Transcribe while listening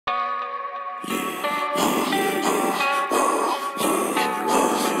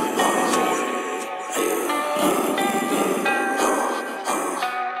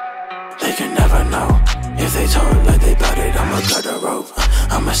I'ma cut the rope.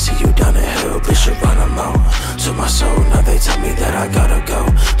 I'ma see you down the hill, bitch, Geronimo. To my soul, now they tell me that I gotta go,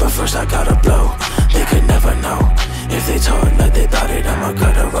 but first I gotta blow. They could never know. If they talk like they bout it, I'ma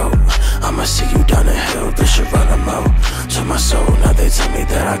cut the rope. I'ma see you down the hill, bitch, Geronimo. To my soul, now they tell me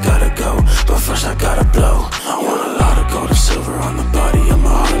that I gotta go, but first I gotta blow. I want a lot of gold and silver on the body of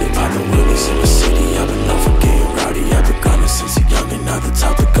my Harley, popping wheelies in the city. I've been known for getting rowdy. I've been grinding since a young and now the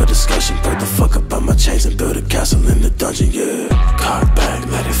topic of discussion. Break the fuck up on my chains and build a castle in the dungeon, yeah. Cock back,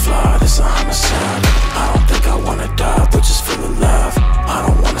 let it fly, this a homicide. I don't think I wanna die, but just feel alive. I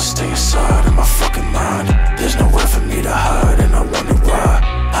don't wanna stay inside of my fucking mind. There's nowhere for me to hide and I wonder why.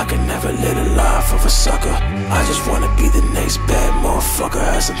 I could never live the life of a sucker. I just wanna be the next bad motherfucker.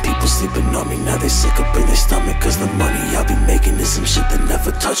 Had some people sleeping on me, now they sick up in their stomach, cause the money I'll be making is some shit that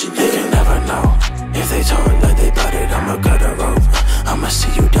never touching. They can never know. If they talk like they bout it, I'ma cut a rope. I'ma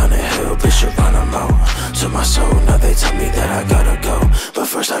see you down the hill, bitch, Geronimo. To my soul, now they tell me that I gotta go, but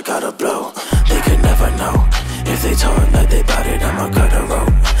first I gotta blow. They could never know. If they talk like they bout it, I'ma cut a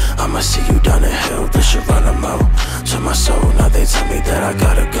rope. I'ma see you down the hill, bitch, Geronimo. To my soul, now they tell me that I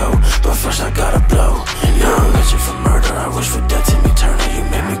gotta go, but first I gotta blow. And now I'm itching for murder, I wish for death to me turner. You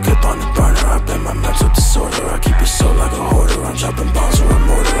made me grip on the burner, I blame my mental disorder. I keep it so like a hoarder, I'm dropping bombs or a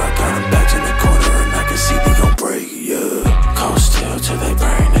mortar. I got them back in the corner and I can see they gon' break, yeah. Cold steel till they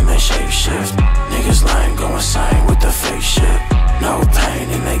burn and they shape shift. Niggas lying, go insane with the fake shit. No pain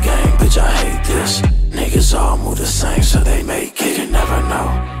in they game, bitch, I hate this. Niggas all move the same, so they make it. You can never know.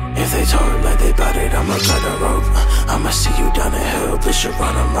 If they talk like they bout it, I'ma cut the rope. I'ma see you down the hill, bitch,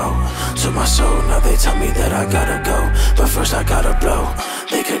 Geronimo. To my soul, now they tell me that I gotta go, but first I gotta blow.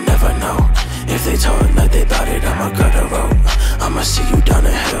 They could never know. If they talk like they bout it, I'ma cut the rope. I'ma see you down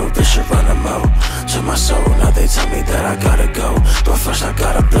the hill, bitch, Geronimo. To my soul, now they tell me that I gotta go, but first I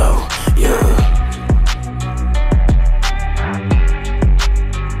gotta blow, yeah.